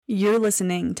You're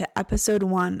listening to episode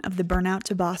 1 of the Burnout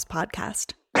to Boss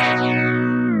podcast.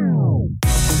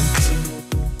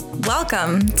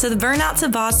 Welcome to the Burnout to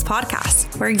Boss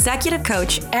podcast, where executive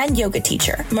coach and yoga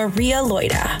teacher Maria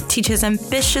Loida teaches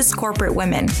ambitious corporate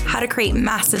women how to create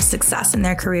massive success in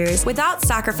their careers without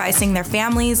sacrificing their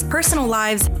families, personal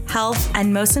lives, health,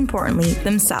 and most importantly,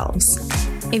 themselves.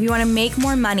 If you want to make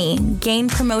more money, gain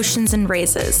promotions and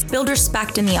raises, build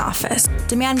respect in the office,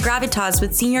 demand gravitas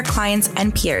with senior clients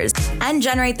and peers, and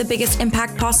generate the biggest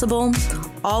impact possible,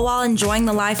 all while enjoying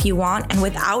the life you want and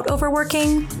without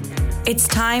overworking, it's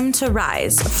time to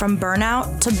rise from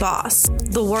burnout to boss.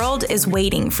 The world is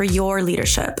waiting for your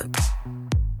leadership.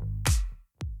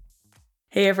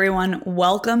 Hey everyone,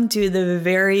 welcome to the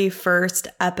very first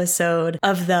episode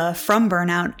of the From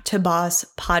Burnout to Boss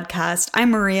podcast.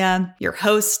 I'm Maria, your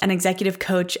host and executive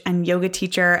coach and yoga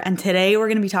teacher, and today we're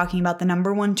going to be talking about the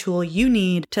number one tool you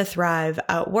need to thrive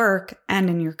at work and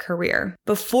in your career.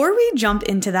 Before we jump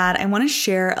into that, I want to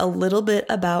share a little bit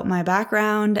about my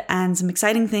background and some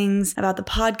exciting things about the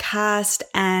podcast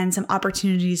and some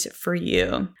opportunities for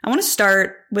you. I want to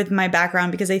start with my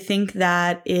background because I think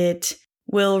that it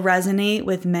will resonate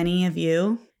with many of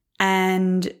you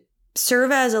and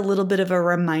serve as a little bit of a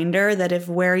reminder that if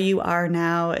where you are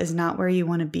now is not where you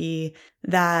want to be,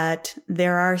 that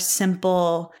there are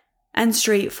simple and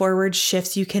straightforward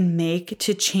shifts you can make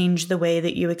to change the way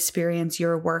that you experience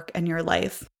your work and your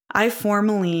life. I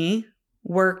formerly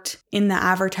worked in the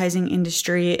advertising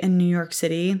industry in New York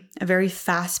City, a very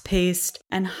fast-paced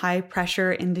and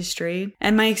high-pressure industry.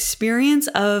 And my experience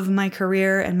of my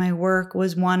career and my work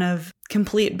was one of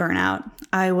complete burnout.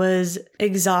 I was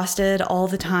exhausted all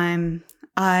the time.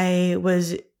 I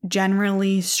was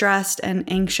generally stressed and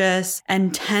anxious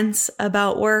and tense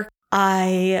about work.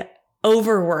 I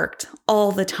overworked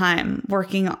all the time,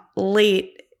 working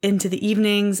late into the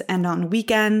evenings and on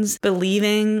weekends,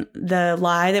 believing the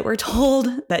lie that we're told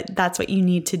that that's what you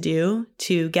need to do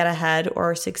to get ahead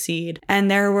or succeed.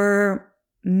 And there were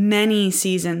many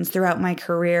seasons throughout my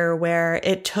career where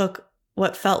it took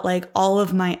what felt like all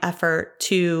of my effort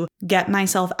to get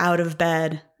myself out of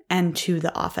bed and to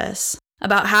the office.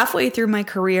 About halfway through my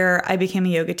career, I became a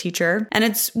yoga teacher. And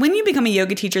it's when you become a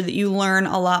yoga teacher that you learn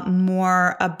a lot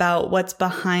more about what's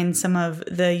behind some of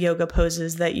the yoga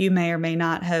poses that you may or may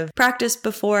not have practiced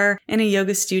before in a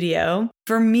yoga studio.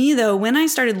 For me, though, when I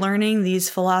started learning these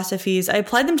philosophies, I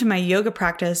applied them to my yoga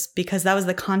practice because that was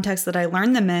the context that I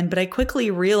learned them in. But I quickly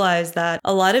realized that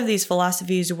a lot of these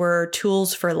philosophies were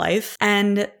tools for life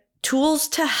and tools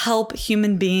to help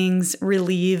human beings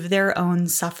relieve their own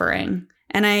suffering.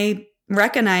 And I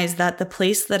recognize that the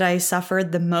place that I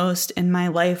suffered the most in my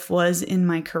life was in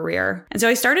my career. And so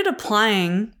I started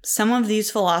applying some of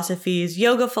these philosophies,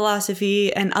 yoga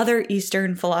philosophy and other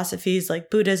Eastern philosophies like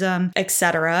Buddhism,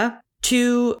 etc.,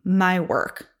 to my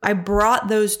work. I brought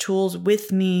those tools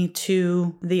with me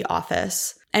to the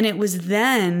office. And it was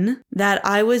then that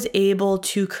I was able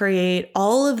to create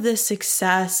all of the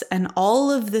success and all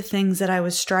of the things that I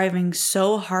was striving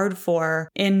so hard for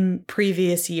in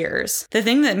previous years. The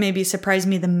thing that maybe surprised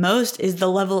me the most is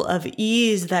the level of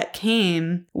ease that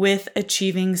came with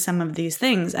achieving some of these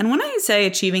things. And when I say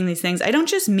achieving these things, I don't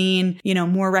just mean,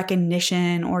 more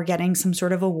recognition or getting some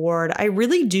sort of award. I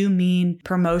really do mean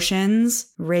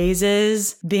promotions,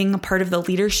 raises, being a part of the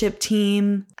leadership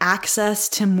team, access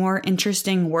to more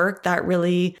interesting work that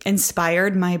really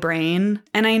inspired my brain.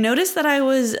 And I noticed that I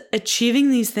was achieving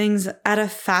these things at a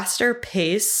faster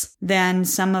pace than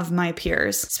some of my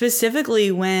peers,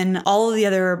 specifically when all of the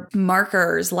other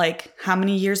markers like how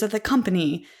many years at the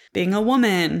company, being a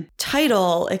woman,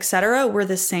 title, etc. were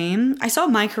the same. I saw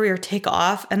my career take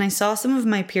off and I saw some of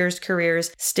my peers' careers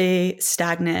stay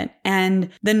stagnant. And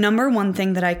the number one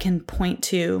thing that I can point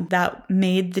to that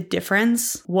made the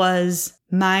difference was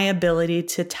my ability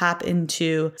to tap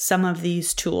into some of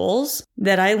these tools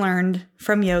that I learned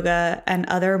from yoga and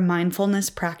other mindfulness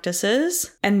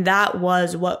practices. And that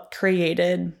was what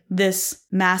created this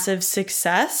massive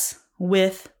success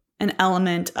with an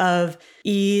element of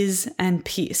ease and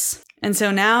peace. And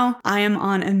so now I am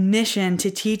on a mission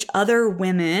to teach other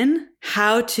women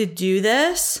how to do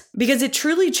this because it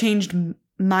truly changed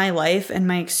my life and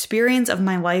my experience of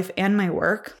my life and my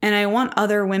work. And I want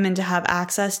other women to have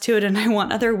access to it. And I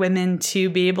want other women to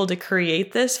be able to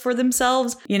create this for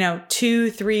themselves,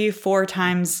 2, 3, 4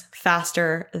 times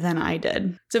faster than I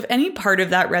did. So if any part of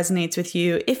that resonates with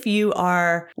you, if you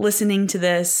are listening to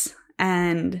this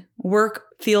and work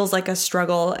feels like a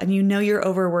struggle and you're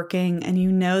overworking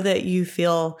and that you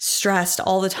feel stressed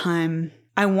all the time,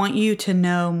 I want you to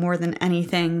know more than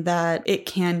anything that it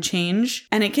can change,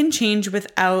 and it can change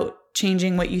without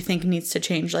changing what you think needs to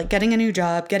change, like getting a new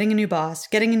job, getting a new boss,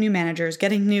 getting a new managers,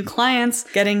 getting new clients,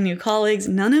 getting new colleagues.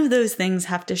 None of those things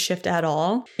have to shift at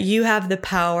all. You have the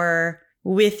power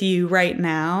with you right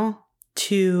now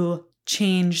to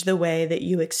change the way that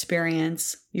you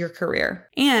experience your career,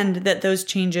 and that those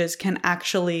changes can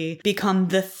actually become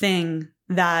the thing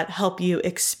that help you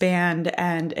expand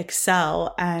and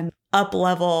excel and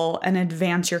up-level and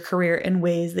advance your career in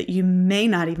ways that you may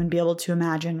not even be able to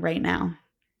imagine right now.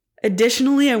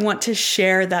 Additionally, I want to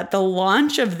share that the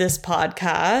launch of this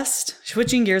podcast,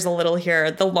 switching gears a little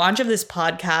here, the launch of this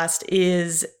podcast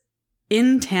is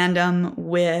in tandem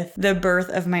with the birth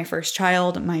of my first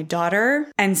child, my daughter.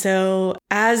 And so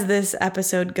as this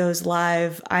episode goes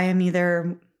live, I am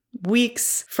either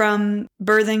weeks from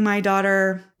birthing my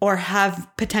daughter or have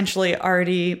potentially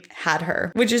already had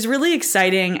her, which is really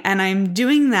exciting. And I'm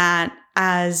doing that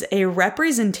as a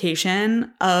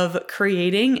representation of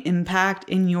creating impact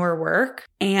in your work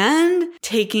and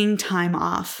taking time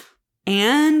off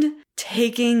and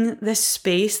taking the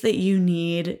space that you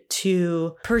need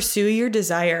to pursue your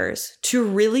desires, to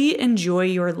really enjoy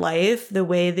your life the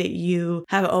way that you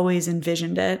have always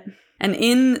envisioned it. And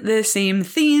in the same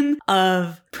theme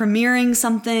of premiering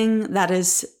something that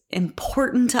is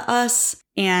important to us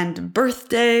and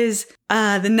birthdays,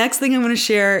 the next thing I'm going to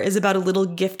share is about a little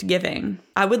gift giving.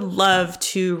 I would love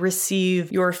to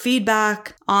receive your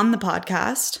feedback on the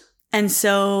podcast. And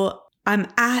so I'm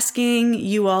asking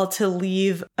you all to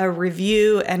leave a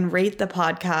review and rate the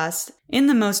podcast in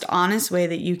the most honest way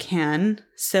that you can,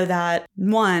 so that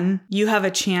one, you have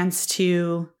a chance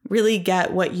to really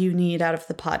get what you need out of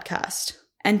the podcast.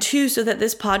 And two, so that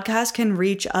this podcast can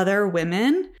reach other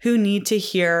women who need to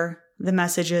hear the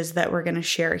messages that we're going to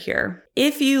share here.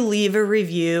 If you leave a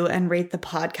review and rate the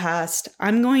podcast,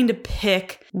 I'm going to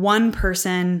pick one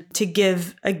person to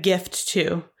give a gift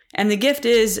to. And the gift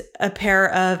is a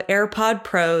pair of AirPod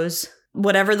Pros,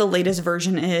 whatever the latest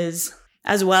version is,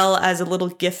 as well as a little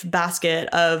gift basket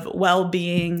of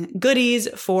well-being goodies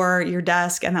for your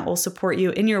desk, and that will support you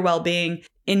in your well-being,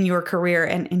 in your career,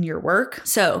 and in your work.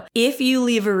 So if you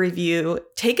leave a review,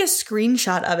 take a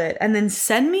screenshot of it and then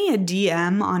send me a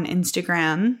DM on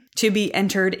Instagram to be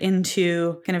entered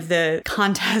into kind of the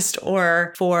contest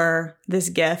or for this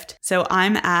gift. So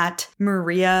I'm at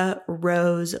Maria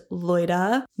Rose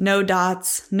Loida. No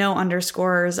dots, no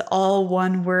underscores, all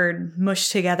one word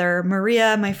mushed together.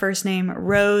 Maria, my first name,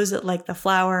 Rose, like the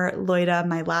flower, Loida,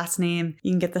 my last name.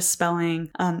 You can get the spelling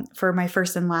for my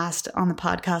first and last on the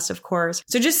podcast, of course.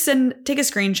 So just take a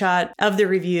screenshot of the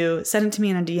review, send it to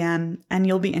me in a DM, and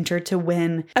you'll be entered to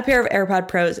win a pair of AirPod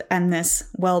Pros and this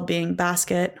well-being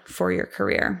basket for your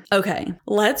career. Okay,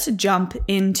 let's jump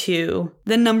into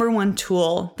the number one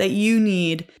tool that you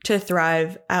need to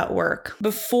thrive at work.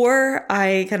 Before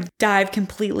I kind of dive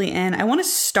completely in, I want to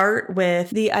start with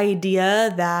the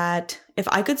idea that if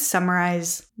I could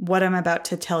summarize what I'm about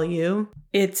to tell you,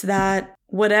 it's that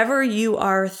whatever you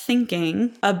are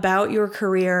thinking about your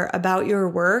career, about your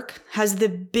work, has the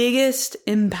biggest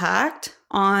impact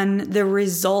on the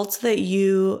results that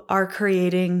you are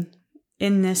creating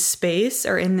in this space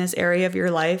or in this area of your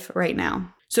life right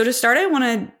now. So to start, I want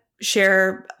to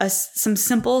share some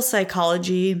simple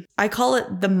psychology. I call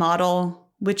it the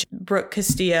model, which Brooke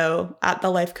Castillo at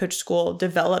the Life Coach School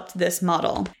developed this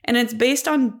model. And it's based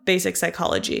on basic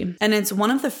psychology. And it's one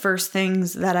of the first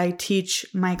things that I teach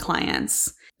my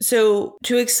clients. So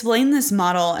to explain this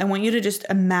model, I want you to just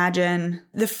imagine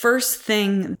the first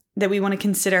thing that we want to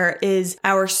consider is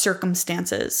our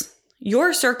circumstances.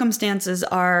 Your circumstances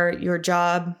are your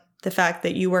job, the fact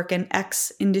that you work in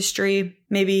X industry.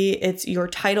 Maybe it's your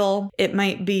title. It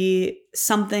might be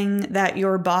something that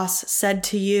your boss said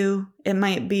to you. It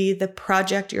might be the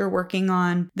project you're working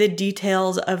on, the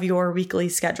details of your weekly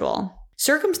schedule.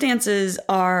 Circumstances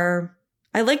are,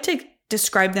 I like to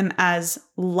describe them as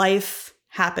life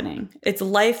happening. It's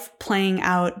life playing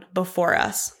out before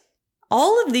us.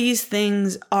 All of these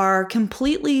things are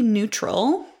completely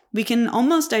neutral. We can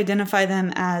almost identify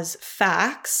them as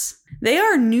facts. They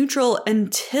are neutral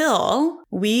until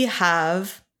we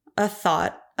have a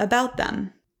thought about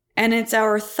them. And it's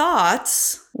our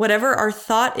thoughts, whatever our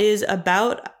thought is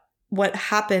about what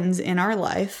happens in our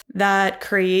life, that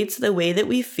creates the way that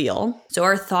we feel. So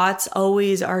our thoughts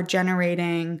always are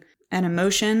generating an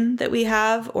emotion that we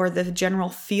have, or the general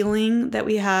feeling that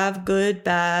we have, good,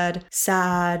 bad,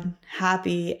 sad,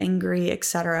 happy, angry,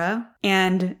 etc.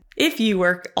 And if you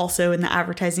work also in the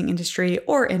advertising industry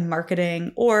or in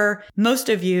marketing, or most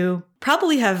of you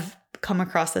probably have come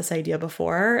across this idea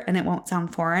before and it won't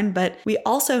sound foreign, but we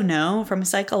also know from a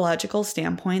psychological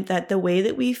standpoint that the way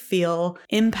that we feel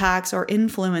impacts or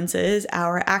influences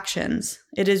our actions.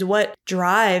 It is what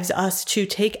drives us to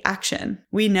take action.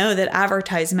 We know that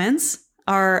advertisements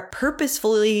are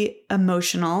purposefully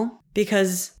emotional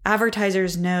because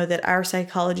advertisers know that our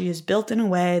psychology is built in a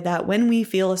way that when we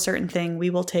feel a certain thing, we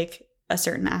will take a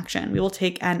certain action. We will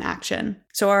take an action.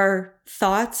 So our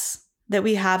thoughts that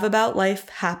we have about life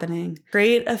happening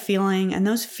create a feeling, and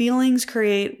those feelings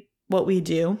create what we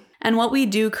do. And what we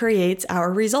do creates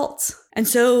our results. And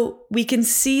so we can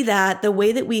see that the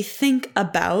way that we think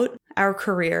about our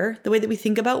career, the way that we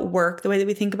think about work, the way that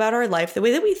we think about our life, the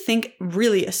way that we think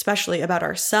really especially about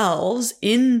ourselves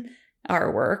in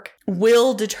our work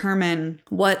will determine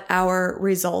what our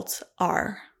results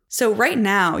are. So right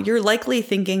now, you're likely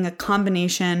thinking a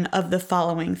combination of the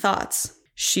following thoughts.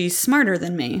 She's smarter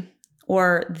than me,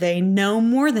 or they know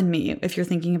more than me if you're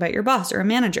thinking about your boss or a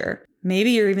manager.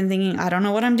 Maybe you're even thinking, I don't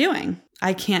know what I'm doing.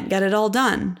 I can't get it all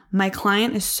done. My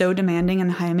client is so demanding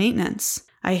and high maintenance.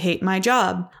 I hate my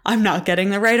job. I'm not getting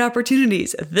the right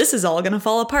opportunities. This is all going to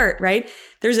fall apart, right?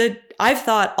 I've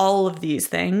thought all of these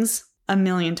things a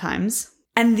million times.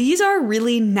 And these are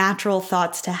really natural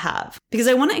thoughts to have because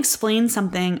I want to explain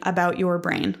something about your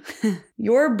brain.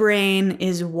 Your brain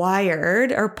is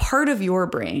wired, or part of your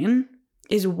brain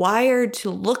is wired to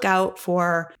look out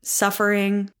for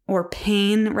suffering or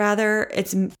pain, rather.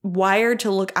 It's wired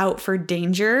to look out for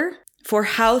danger, for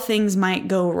how things might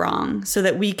go wrong so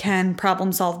that we can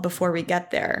problem solve before we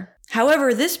get there.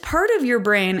 However, this part of your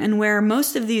brain, and where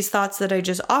most of these thoughts that I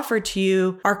just offered to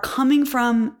you are coming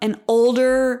from an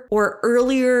older or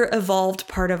earlier evolved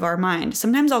part of our mind.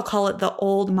 Sometimes I'll call it the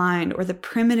old mind or the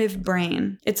primitive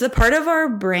brain. It's the part of our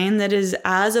brain that is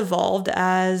as evolved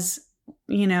as,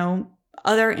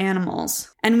 other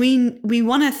animals. And we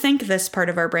want to thank this part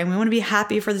of our brain. We want to be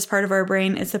happy for this part of our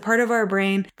brain. It's the part of our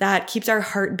brain that keeps our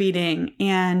heart beating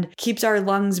and keeps our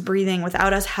lungs breathing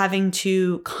without us having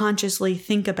to consciously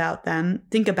think about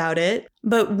it.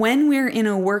 But when we're in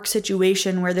a work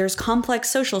situation where there's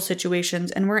complex social situations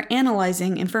and we're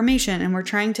analyzing information and we're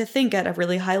trying to think at a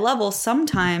really high level,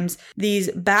 sometimes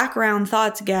these background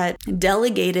thoughts get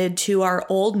delegated to our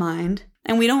old mind.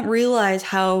 And we don't realize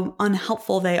how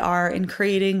unhelpful they are in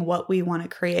creating what we want to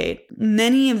create.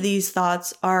 Many of these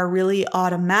thoughts are really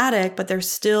automatic, but they're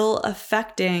still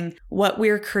affecting what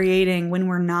we're creating when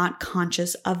we're not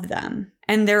conscious of them.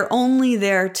 And they're only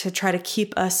there to try to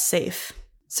keep us safe.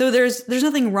 So there's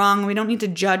nothing wrong. We don't need to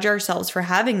judge ourselves for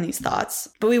having these thoughts,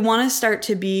 but we want to start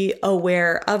to be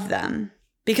aware of them.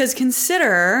 Because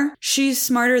consider, she's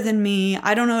smarter than me.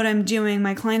 I don't know what I'm doing.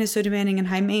 My client is so demanding and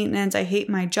high maintenance. I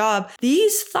hate my job.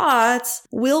 These thoughts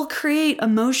will create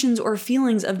emotions or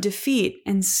feelings of defeat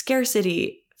and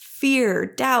scarcity, fear,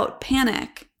 doubt,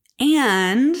 panic.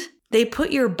 And they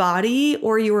put your body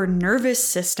or your nervous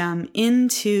system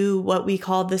into what we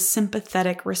call the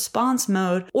sympathetic response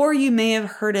mode, or you may have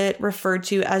heard it referred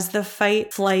to as the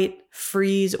fight, flight,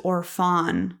 freeze, or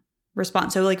fawn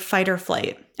response. So like fight or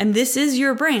flight. And this is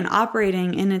your brain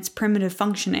operating in its primitive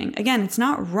functioning. Again, it's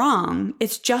not wrong.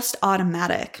 It's just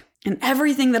automatic. And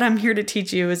everything that I'm here to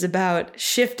teach you is about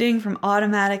shifting from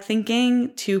automatic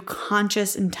thinking to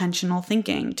conscious, intentional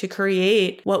thinking to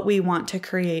create what we want to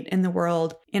create in the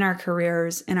world, in our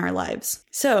careers, in our lives.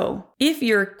 So if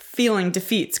you're feeling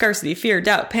defeat, scarcity, fear,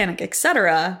 doubt, panic,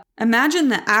 etc., imagine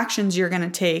the actions you're going to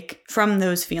take from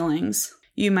those feelings.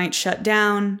 You might shut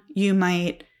down. You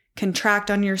might contract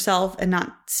on yourself and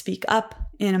not speak up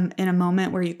in a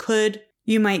moment where you could.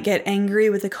 You might get angry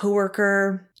with a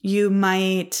coworker. You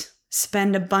might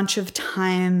spend a bunch of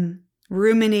time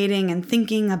ruminating and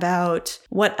thinking about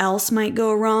what else might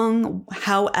go wrong,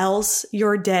 how else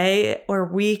your day or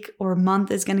week or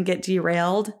month is going to get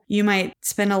derailed. You might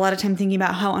spend a lot of time thinking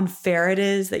about how unfair it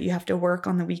is that you have to work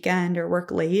on the weekend or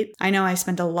work late. I know I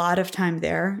spent a lot of time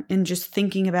there in just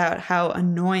thinking about how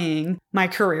annoying my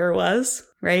career was,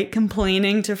 right?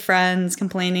 Complaining to friends,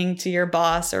 complaining to your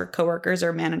boss or coworkers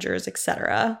or managers,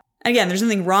 etc. Again, there's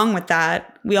nothing wrong with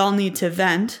that. We all need to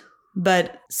vent.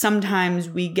 But sometimes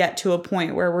we get to a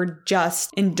point where we're just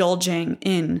indulging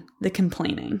in the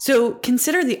complaining. So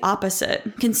consider the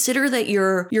opposite. Consider that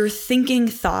you're thinking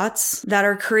thoughts that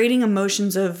are creating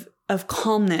emotions of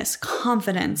calmness,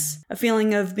 confidence, a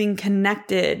feeling of being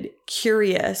connected,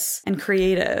 curious, and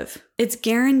creative. It's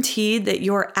guaranteed that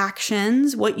your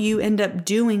actions, what you end up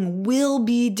doing, will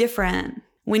be different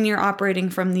when you're operating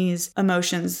from these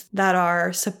emotions that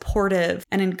are supportive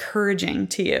and encouraging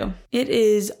to you. It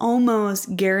is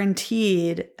almost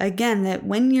guaranteed, again, that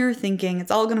when you're thinking it's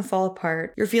all going to fall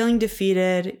apart, you're feeling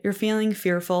defeated, you're feeling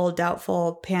fearful,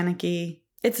 doubtful, panicky,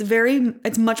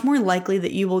 it's much more likely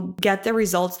that you will get the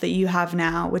results that you have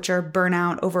now, which are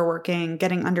burnout, overworking,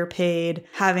 getting underpaid,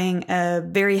 having a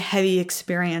very heavy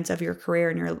experience of your career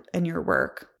and your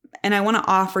work. And I want to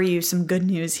offer you some good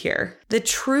news here. The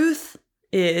truth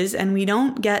is, and we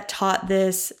don't get taught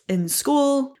this in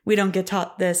school, we don't get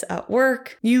taught this at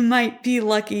work. You might be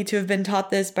lucky to have been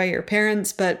taught this by your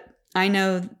parents, but I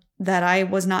know that I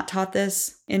was not taught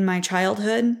this in my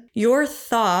childhood. Your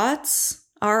thoughts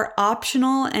are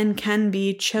optional and can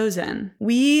be chosen.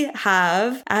 We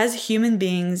have, as human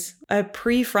beings, a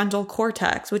prefrontal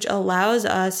cortex, which allows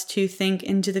us to think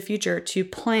into the future, to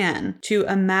plan, to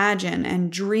imagine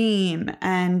and dream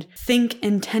and think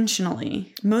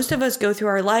intentionally. Most of us go through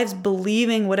our lives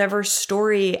believing whatever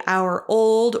story our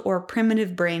old or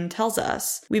primitive brain tells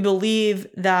us. We believe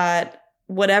that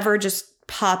whatever just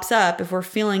pops up, if we're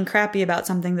feeling crappy about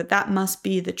something, that must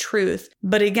be the truth.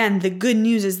 But again, the good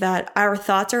news is that our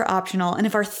thoughts are optional. And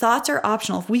if our thoughts are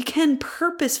optional, if we can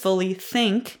purposefully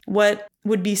think what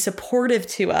would be supportive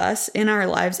to us in our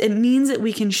lives, it means that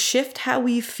we can shift how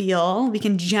we feel. We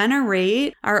can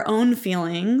generate our own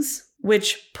feelings,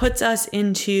 which puts us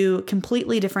into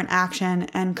completely different action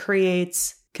and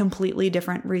creates completely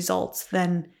different results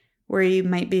than we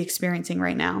might be experiencing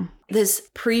right now. This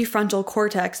prefrontal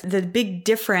cortex, the big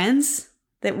difference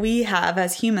that we have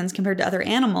as humans compared to other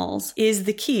animals is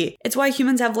the key. It's why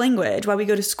humans have language, why we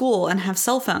go to school and have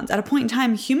cell phones. At a point in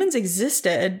time, humans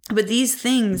existed, but these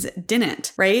things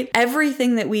didn't, right?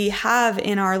 Everything that we have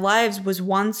in our lives was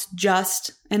once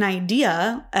just an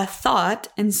idea, a thought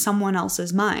in someone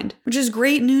else's mind, which is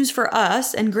great news for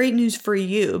us and great news for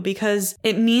you because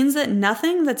it means that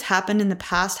nothing that's happened in the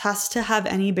past has to have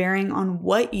any bearing on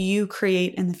what you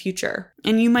create in the future.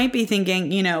 And you might be thinking,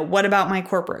 what about my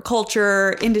corporate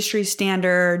culture, industry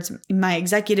standards, my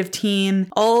executive team?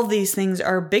 All of these things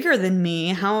are bigger than me.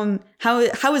 How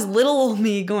is little old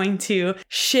me going to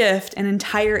shift an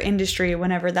entire industry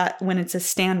when it's a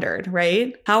standard,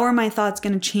 right? How are my thoughts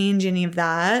going to change any of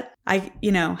that?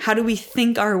 How do we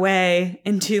think our way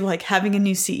into like having a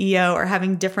new CEO or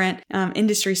having different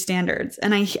industry standards?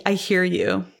 And I hear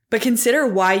you. But consider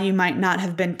why you might not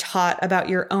have been taught about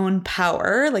your own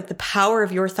power, like the power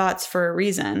of your thoughts for a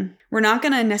reason. We're not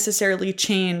going to necessarily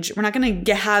change. We're not going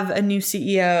to have a new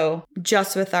CEO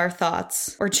just with our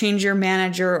thoughts or change your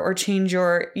manager or change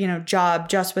your, job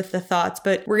just with the thoughts.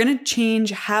 But we're going to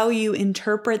change how you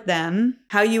interpret them,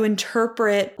 how you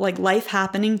interpret like life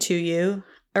happening to you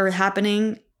or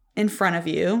happening in front of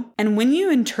you. And when you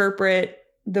interpret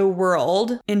the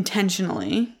world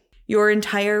intentionally, your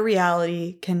entire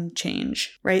reality can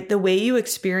change, right? The way you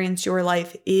experience your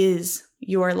life is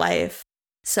your life.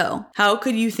 So, how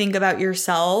could you think about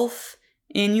yourself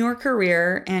in your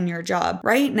career and your job?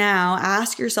 Right now,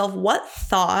 ask yourself, what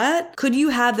thought could you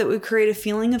have that would create a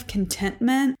feeling of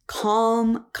contentment,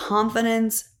 calm,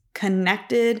 confidence,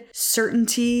 connected,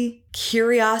 certainty,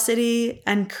 curiosity,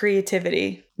 and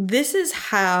creativity? This is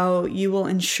how you will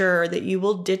ensure that you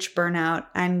will ditch burnout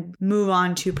and move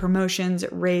on to promotions,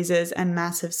 raises, and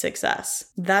massive success.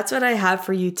 That's what I have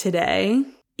for you today.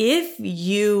 If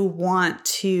you want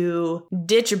to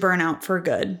ditch burnout for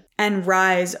good and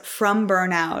rise from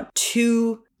burnout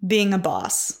to being a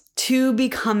boss, to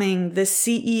becoming the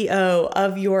CEO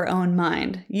of your own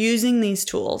mind using these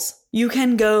tools, you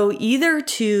can go either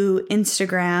to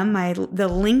Instagram, the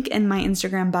link in my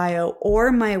Instagram bio,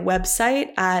 or my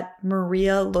website at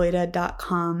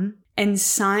marialoida.com and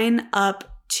sign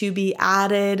up to be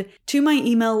added to my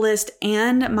email list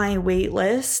and my wait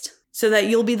list so that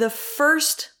you'll be the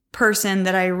first person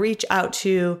that I reach out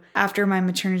to after my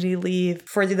maternity leave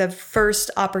for the first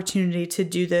opportunity to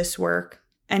do this work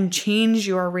and change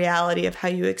your reality of how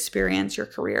you experience your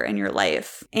career and your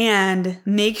life. And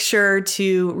make sure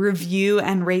to review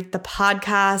and rate the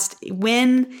podcast.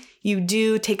 When you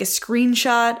do, take a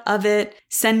screenshot of it,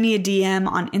 send me a DM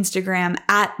on Instagram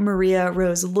at Maria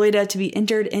Rose Loida to be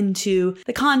entered into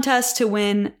the contest to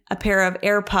win a pair of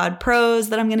AirPod Pros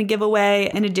that I'm going to give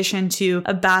away, in addition to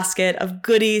a basket of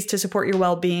goodies to support your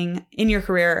well-being in your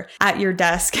career, at your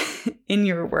desk, in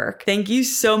your work. Thank you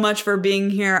so much for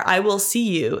being here. I will see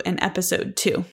you in episode 2.